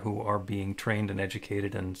out there who are being trained and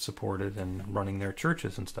educated and supported and running their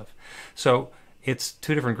churches and stuff. So it's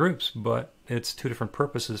 2 different groups, but it's 2 different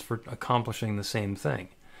purposes for accomplishing the same thing.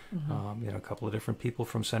 A couple of different people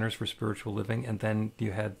from Centers for Spiritual Living, and then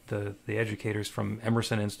you had the educators from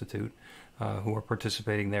Emerson Institute who are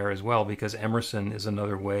participating there as well, because Emerson is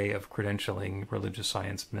another way of credentialing religious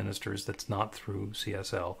science ministers that's not through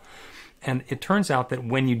CSL. And it turns out that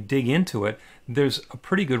when you dig into it, there's a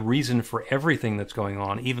pretty good reason for everything that's going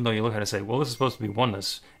on, even though you look at it and say, well, this is supposed to be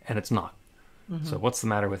oneness, and it's not. So what's the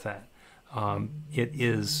matter with that? It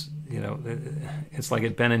is, it's like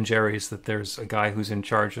at Ben & Jerry's that there's a guy who's in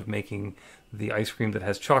charge of making the ice cream that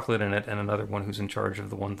has chocolate in it, and another one who's in charge of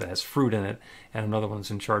the one that has fruit in it, and another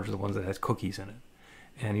one's in charge of the ones that has cookies in it.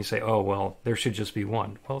 And you say, oh, well, there should just be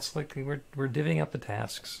one. Well, it's like we're divvying up the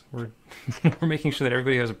tasks. We're we're making sure that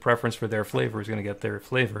everybody who has a preference for their flavor is going to get their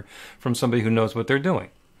flavor from somebody who knows what they're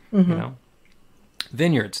doing.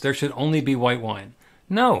 Vineyards, there should only be white wine.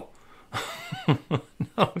 No.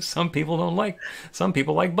 No, some people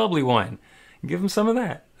like bubbly wine. Give them some of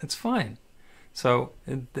that. It's fine. So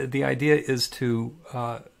the idea is to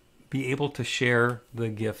be able to share the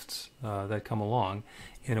gifts that come along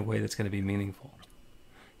in a way that's going to be meaningful.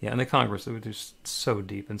 Yeah, and the Congress, they're just so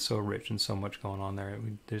deep and so rich and so much going on there.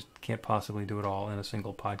 We just can't possibly do it all in a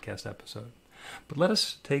single podcast episode. But let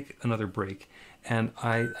us take another break. And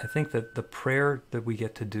I think that the prayer that we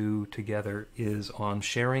get to do together is on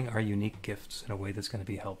sharing our unique gifts in a way that's going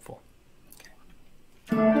to be helpful.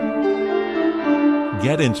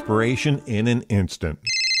 Get inspiration in an instant.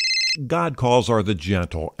 God calls are the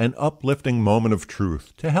gentle and uplifting moment of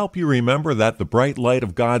truth to help you remember that the bright light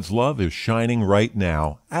of God's love is shining right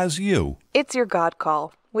now as you. It's your God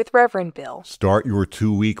Call with Reverend Bill. Start your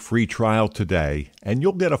 2-week free trial today, and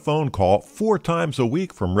you'll get a phone call 4 times a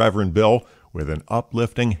week from Reverend Bill with an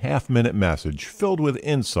uplifting half-minute message filled with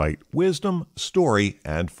insight, wisdom, story,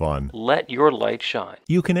 and fun. Let your light shine.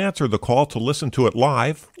 You can answer the call to listen to it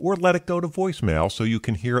live or let it go to voicemail so you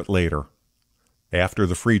can hear it later. After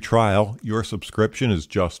the free trial, your subscription is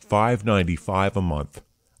just $5.95 a month.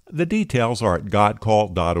 The details are at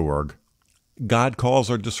godcall.org. God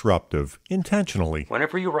calls are disruptive, intentionally.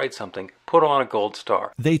 Whenever you write something, put on a gold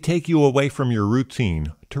star. They take you away from your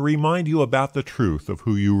routine to remind you about the truth of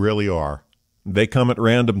who you really are. They come at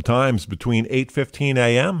random times between 8:15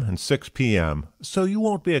 a.m. and 6 p.m., so you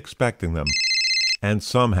won't be expecting them. And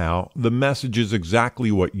somehow, the message is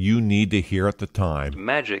exactly what you need to hear at the time.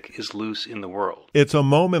 Magic is loose in the world. It's a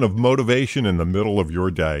moment of motivation in the middle of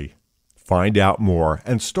your day. Find out more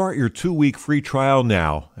and start your 2-week free trial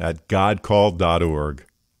now at godcall.org.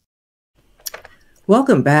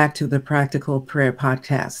 Welcome back to the Practical Prayer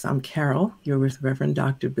Podcast. I'm Carol. You're with Reverend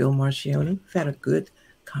Dr. Bill Marchiony. We've had a good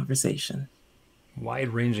conversation.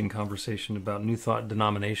 Wide-ranging conversation about New Thought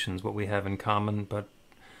denominations, what we have in common, but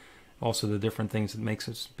also the different things that makes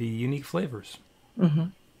us be unique flavors.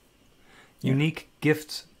 Unique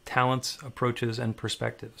gifts, talents, approaches, and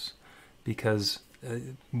perspectives. Because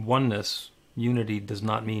oneness, unity, does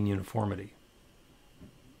not mean uniformity.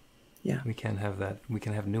 Yeah. We can have that. We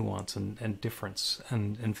can have nuance and difference.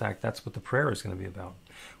 And in fact, that's what the prayer is going to be about.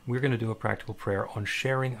 We're going to do a practical prayer on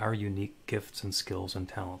sharing our unique gifts and skills and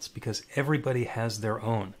talents, because everybody has their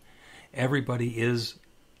own. Everybody is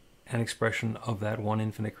an expression of that one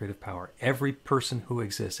infinite creative power. Every person who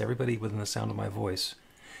exists, everybody within the sound of my voice,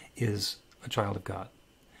 is a child of God.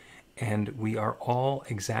 And we are all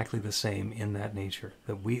exactly the same in that nature,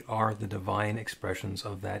 that we are the divine expressions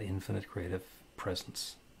of that infinite creative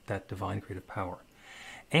presence, that divine creative power.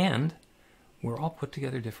 And we're all put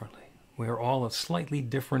together differently. We are all a slightly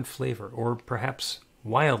different flavor, or perhaps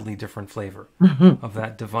wildly different flavor of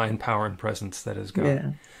that divine power and presence that is God.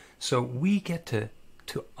 Yeah. So we get to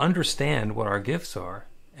understand what our gifts are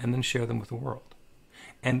and then share them with the world.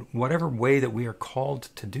 And whatever way that we are called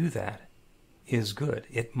to do that is good.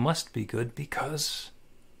 It must be good because,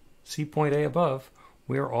 see point A above,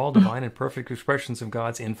 we are all divine and perfect expressions of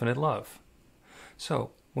God's infinite love.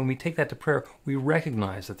 So when we take that to prayer, we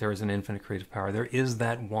recognize that there is an infinite creative power. There is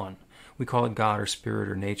that one. We call it God or Spirit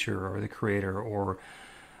or nature or the Creator or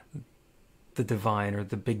the divine or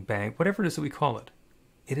the Big Bang, whatever it is that we call it.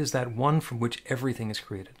 It is that one from which everything is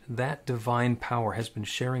created. That divine power has been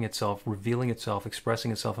sharing itself, revealing itself,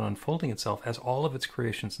 expressing itself, and unfolding itself as all of its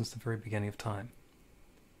creation since the very beginning of time.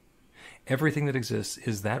 Everything that exists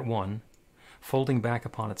is that one folding back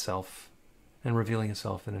upon itself and revealing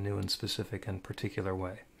itself in a new and specific and particular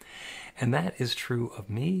way. And that is true of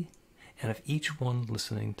me and of each one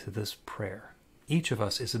listening to this prayer. Each of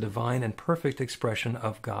us is a divine and perfect expression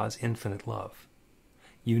of God's infinite love,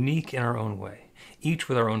 unique in our own way, each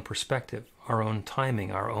with our own perspective, our own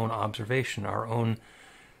timing, our own observation, our own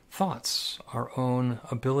thoughts, our own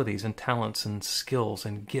abilities and talents and skills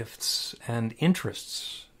and gifts and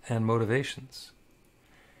interests and motivations.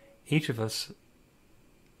 Each of us,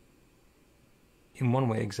 in one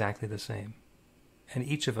way, exactly the same, and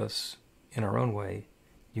each of us, in our own way,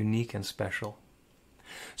 unique and special.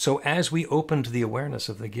 So as we open to the awareness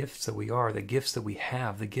of the gifts that we are, the gifts that we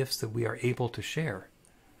have, the gifts that we are able to share,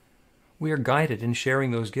 we are guided in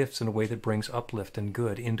sharing those gifts in a way that brings uplift and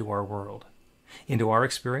good into our world, into our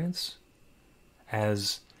experience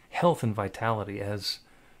as health and vitality, as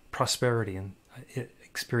prosperity and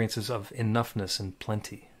experiences of enoughness and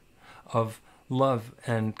plenty, of love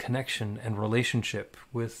and connection and relationship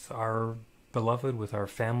with our beloved, with our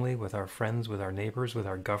family, with our friends, with our neighbors, with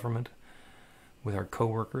our government, with our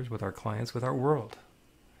co-workers, with our clients, with our world.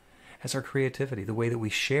 As our creativity, the way that we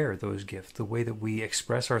share those gifts, the way that we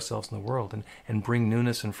express ourselves in the world and bring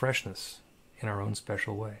newness and freshness in our own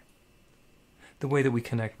special way. The way that we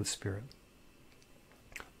connect with Spirit.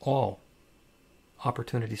 All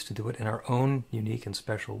opportunities to do it in our own unique and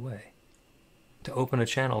special way. To open a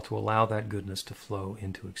channel to allow that goodness to flow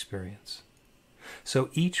into experience. So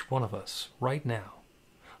each one of us, right now,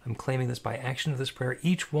 I'm claiming this by action of this prayer,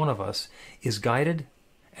 each one of us is guided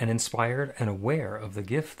and inspired and aware of the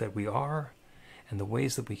gift that we are and the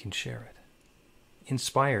ways that we can share it.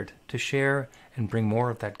 Inspired to share and bring more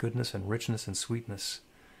of that goodness and richness and sweetness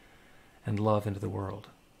and love into the world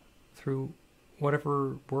through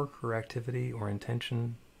whatever work or activity or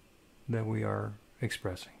intention that we are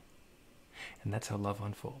expressing. And that's how love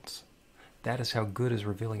unfolds. That is how good is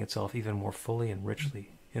revealing itself even more fully and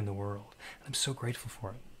richly in the world. And I'm so grateful for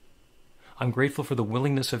it. I'm grateful for the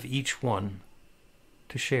willingness of each one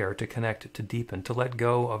to share, to connect, to deepen, to let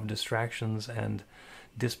go of distractions and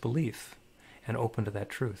disbelief and open to that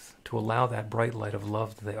truth, to allow that bright light of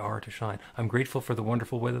love that they are to shine. I'm grateful for the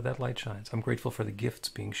wonderful way that that light shines. I'm grateful for the gifts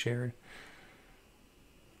being shared.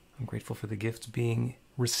 I'm grateful for the gifts being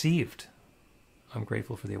received. I'm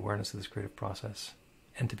grateful for the awareness of this creative process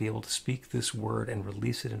and to be able to speak this word and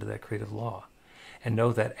release it into that creative law and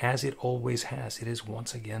know that as it always has, it is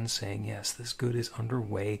once again saying, yes, this good is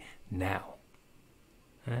underway now.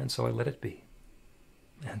 And so I let it be.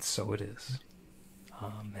 And so it is.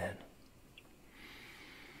 Amen.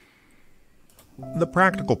 The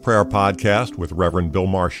Practical Prayer Podcast with Reverend Bill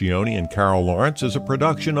Marchiony and Carol Lawrence is a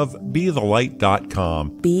production of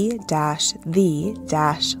BeTheLight.com.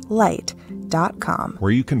 be-the-light.com,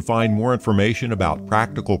 where you can find more information about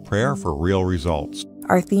practical prayer for real results.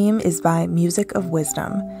 Our theme is by Music of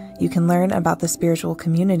Wisdom. You can learn about the spiritual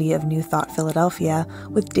community of New Thought Philadelphia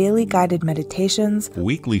with daily guided meditations,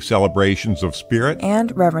 Weekly celebrations of spirit,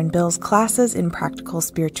 and Reverend Bill's classes in practical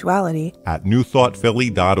spirituality at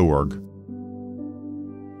newthoughtphilly.org.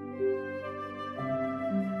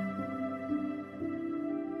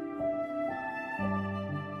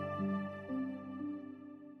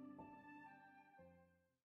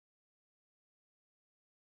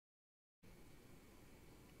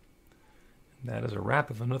 That is a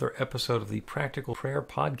wrap of another episode of the Practical Prayer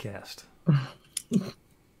Podcast.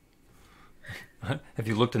 Have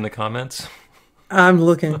you looked in the comments? I'm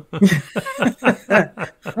looking. I'm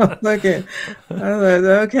looking.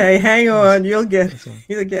 Okay, hang on. You'll get it.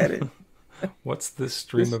 You'll get it. What's this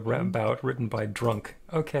stream about? Written by Drunk.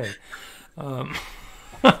 Okay.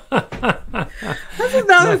 That's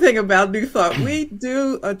another thing about New Thought. We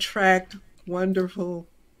do attract wonderful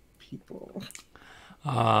people.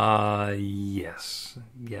 Yes.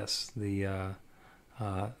 The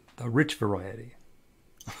rich variety.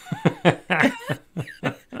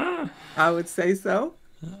 I would say so.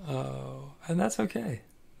 Oh, and that's okay.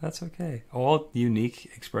 That's okay. All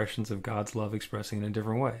unique expressions of God's love expressing in a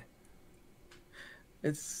different way.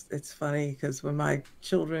 It's funny because when my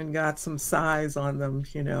children got some size on them,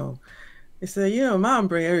 they say, Mom,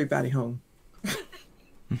 bring everybody home.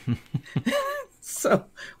 So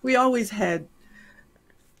we always had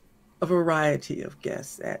a variety of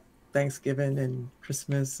guests at Thanksgiving and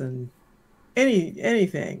Christmas and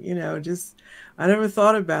anything, just I never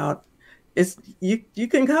thought about it's you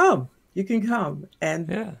can come. You can come. And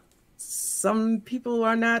Yeah. some people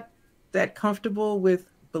are not that comfortable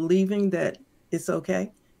with believing that it's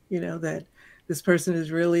okay, that this person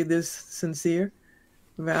is really this sincere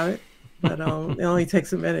about it. But it only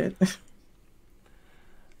takes a minute.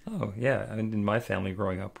 Oh, yeah. I mean, in my family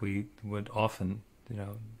growing up, we would often,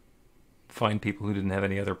 find people who didn't have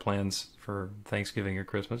any other plans for Thanksgiving or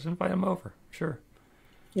Christmas and invite them over. Sure.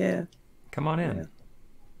 Yeah. Come on in. Yeah.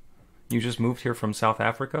 You just moved here from South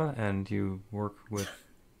Africa and you work with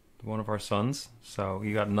one of our sons, so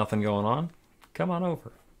you got nothing going on? Come on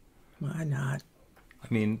over. Why not? I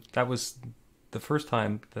mean, that was the first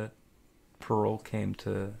time that Pearl came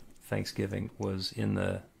to Thanksgiving was in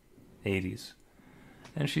the 80s.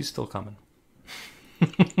 And she's still coming.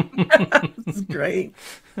 That's great.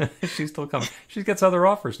 She's still coming. She gets other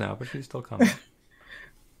offers now, but she's still coming.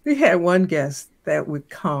 We had one guest that would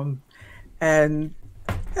come, and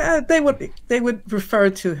they would refer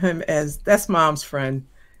to him as that's Mom's friend,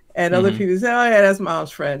 and other people say, "Oh yeah, that's Mom's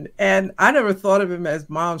friend." And I never thought of him as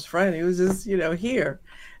Mom's friend. He was just here.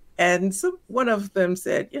 And one of them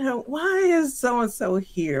said, "Why is so and so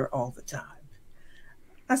here all the time?"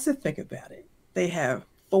 I said, "Think about it. They have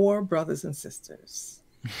 4 brothers and sisters."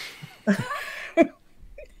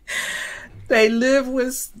 They live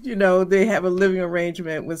with, they have a living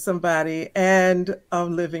arrangement with somebody and a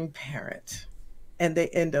living parent, and they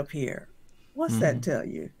end up here. What's that tell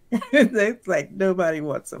you? It's like nobody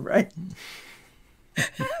wants them, right?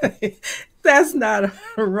 That's not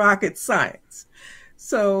a rocket science.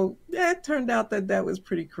 So yeah, it turned out that was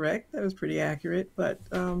pretty correct. That was pretty accurate, but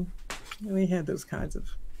we had those kinds of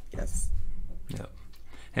guests. Yeah.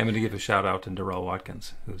 I'm going to give a shout out to Darrell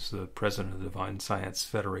Watkins, who's the president of the Divine Science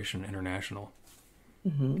Federation International.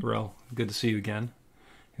 Darrell, good to see you again.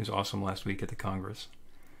 He was awesome last week at the Congress.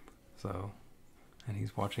 So, and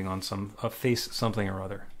he's watching on a Face something or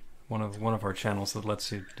other, one of our channels that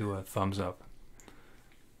lets you do a thumbs up.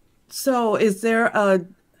 So, is there a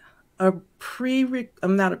I'm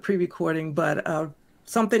not a pre-recording, but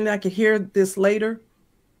something that I could hear this later?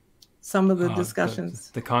 Some of the discussions.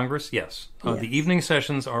 The Congress, yes. Yes. The evening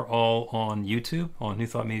sessions are all on YouTube, on New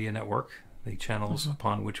Thought Media Network, the channels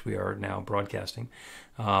upon which we are now broadcasting.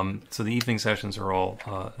 So the evening sessions are all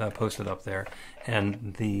posted up there.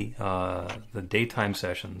 And the daytime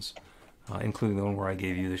sessions, including the one where I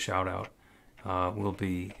gave you the shout out, will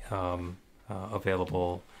be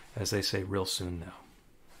available, as they say, real soon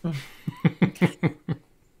now.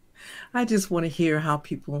 I just want to hear how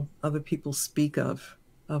other people speak of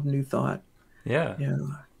New Thought. Yeah.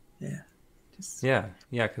 Yeah.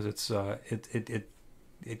 Yeah, because it's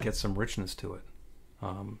it gets some richness to it.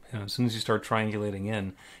 As soon as you start triangulating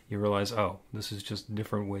in, you realize, oh, this is just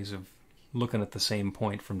different ways of looking at the same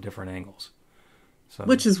point from different angles. So,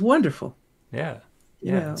 which is wonderful. Yeah.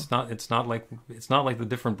 Yeah. It's not like the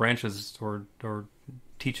different branches or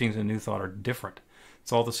teachings in New Thought are different.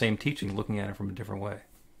 It's all the same teaching, looking at it from a different way.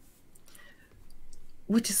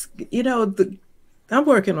 Which is, I'm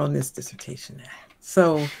working on this dissertation now.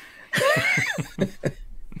 So,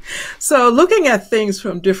 so looking at things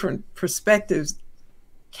from different perspectives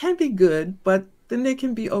can be good, but then they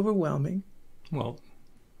can be overwhelming. Well,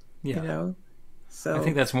 yeah. So I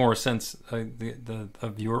think that's more a sense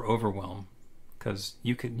of your overwhelm, because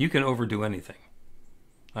you can overdo anything.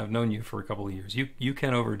 I've known you for a couple of years. You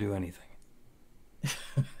can overdo anything.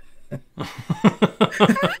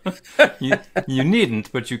 you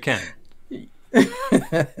needn't, but you can.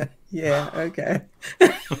 Yeah, okay.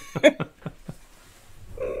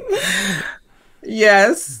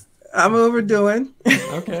 Yes, I'm overdoing.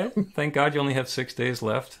 Okay. Thank God you only have 6 days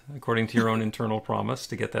left, according to your own internal promise,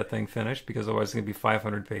 to get that thing finished, because otherwise it's going to be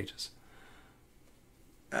 500 pages.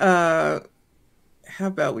 How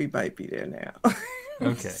about we might be there now?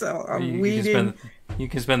 Okay. So I'm reading. You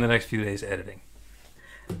can spend the next few days editing.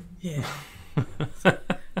 Yeah.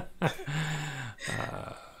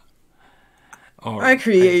 I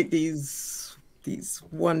create these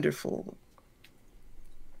wonderful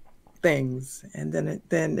things, and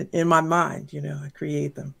then in my mind, I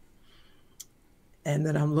create them, and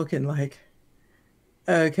then I'm looking like,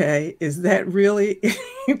 okay, is that really?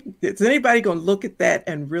 Is anybody going to look at that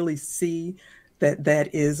and really see that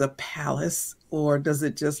that is a palace, or does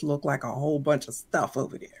it just look like a whole bunch of stuff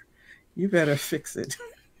over there? You better fix it.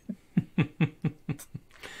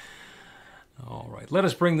 All right. Let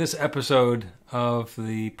us bring this episode of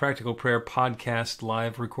the Practical Prayer Podcast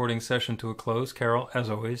live recording session to a close. Carol, as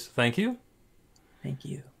always, thank you. Thank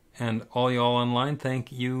you. And all y'all online,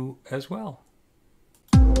 thank you as well.